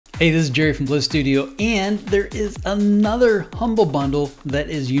Hey, this is Jerry from Bliz Studio, and there is another Humble Bundle that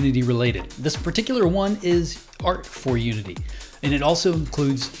is Unity related. This particular one is art for Unity, and it also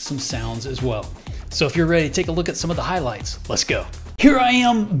includes some sounds as well. So if you're ready to take a look at some of the highlights, let's go. Here I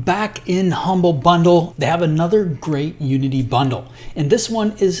am back in Humble Bundle. They have another great Unity bundle, and this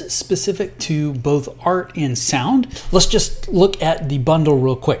one is specific to both art and sound. Let's just look at the bundle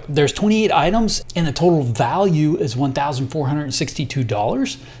real quick. There's 28 items and the total value is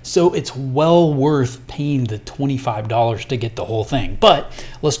 $1,462. So it's well worth paying the $25 to get the whole thing. But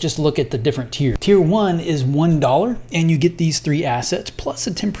let's just look at the different tiers. Tier 1 is $1 and you get these 3 assets plus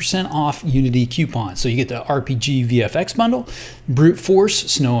a 10% off Unity coupon. So you get the RPG VFX Bundle, Brute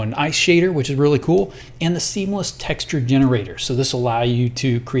Force Snow and Ice Shader, which is really cool, and the Seamless Texture Generator. So this will allow you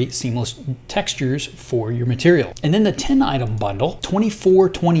to create seamless textures for your material. And then the 10 item bundle,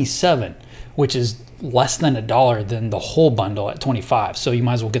 $24.27, which is less than $1 than the whole bundle at $25. So you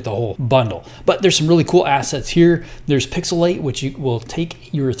might as well get the whole bundle. But there's some really cool assets here. There's Pixelate, which you will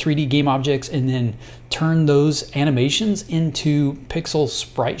take your 3D game objects and then turn those animations into pixel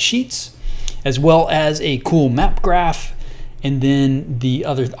sprite sheets, as well as a cool map graph, and then the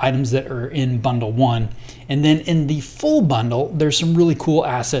other items that are in bundle 1. And then in the full bundle, there's some really cool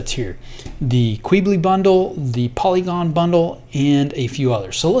assets here. The Quibli bundle, the POLYGON bundle, and a few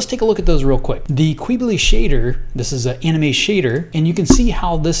others. So let's take a look at those real quick. The Quibli shader, this is an anime shader, and you can see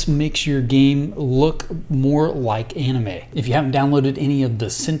how this makes your game look more like anime. If you haven't downloaded any of the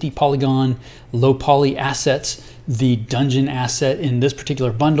Synty polygon, low poly assets, the dungeon asset in this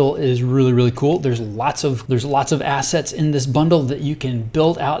particular bundle is really cool. There's lots of assets in this bundle that you can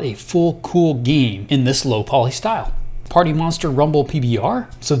build out a full cool game in this low poly style. Party Monster Rumble PBR.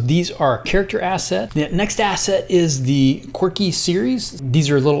 So these are character assets. The next asset is the Quirky series. These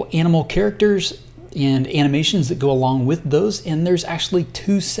are little animal characters and animations that go along with those. And there's actually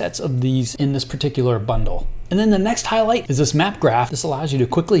 2 sets of these in this particular bundle. And then the next highlight is this map graph. This allows you to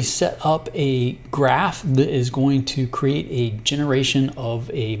quickly set up a graph that is going to create a generation of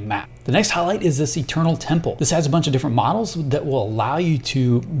a map. The next highlight is this Eternal Temple. This has a bunch of different models that will allow you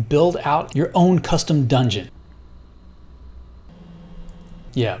to build out your own custom dungeon.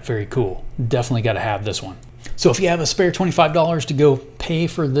 Yeah, very cool. Definitely got to have this one. So if you have a spare $25 to go pay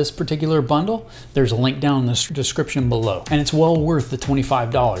for this particular bundle, there's a link down in the description below. And it's well worth the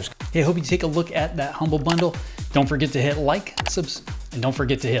 $25. Hey, I hope you take a look at that Humble Bundle. Don't forget to hit like,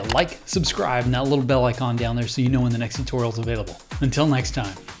 subscribe, and that little bell icon down there so you know when the next tutorial is available. Until next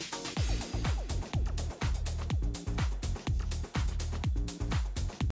time.